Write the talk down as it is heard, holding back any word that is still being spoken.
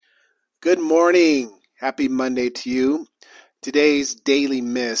Good morning. Happy Monday to you. Today's Daily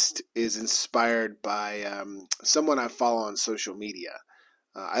Mist is inspired by someone I follow on social media.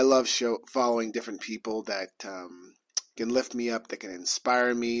 I love following different people that can lift me up, that can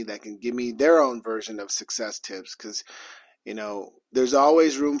inspire me, that can give me their own version of success tips because, there's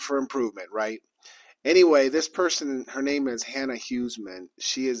always room for improvement, right? Anyway, this person, her name is Hannah Hughesman.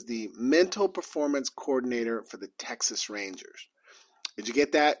 She is the mental performance coordinator for the Texas Rangers. Did you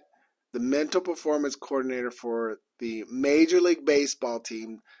get that? The mental performance coordinator for the Major League Baseball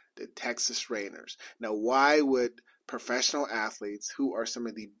team, the Texas Rangers. Now, why would professional athletes, who are some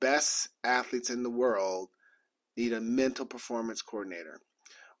of the best athletes in the world, need a mental performance coordinator?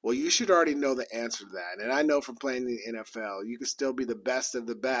 Well, you should already know the answer to that. And I know from playing in the NFL, you can still be the best of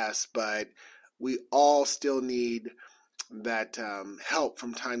the best, but we all still need that help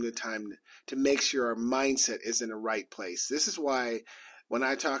from time to time to make sure our mindset is in the right place. This is why when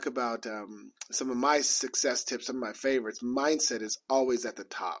I talk about some of my success tips, some of my favorites, mindset is always at the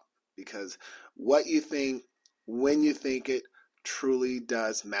top because what you think, when you think it, truly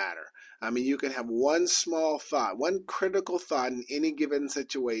does matter. I mean, you can have one small thought, one critical thought in any given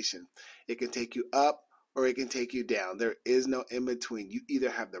situation. It can take you up or it can take you down. There is no in between. You either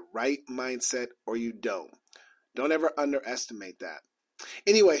have the right mindset or you don't. Don't ever underestimate that.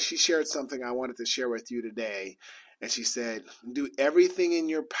 Anyway, she shared something I wanted to share with you today. And she said, do everything in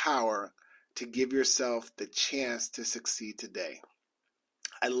your power to give yourself the chance to succeed today.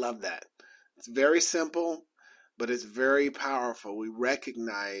 I love that. It's very simple, but it's very powerful. We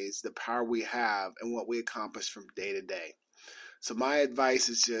recognize the power we have and what we accomplish from day to day. So my advice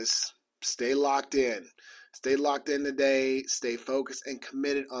is just stay locked in. Stay locked in today, stay focused and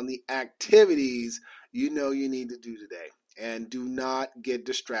committed on the activities you know you need to do today. And do not get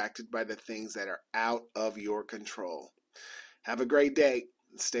distracted by the things that are out of your control. Have a great day.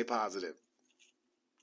 Stay positive.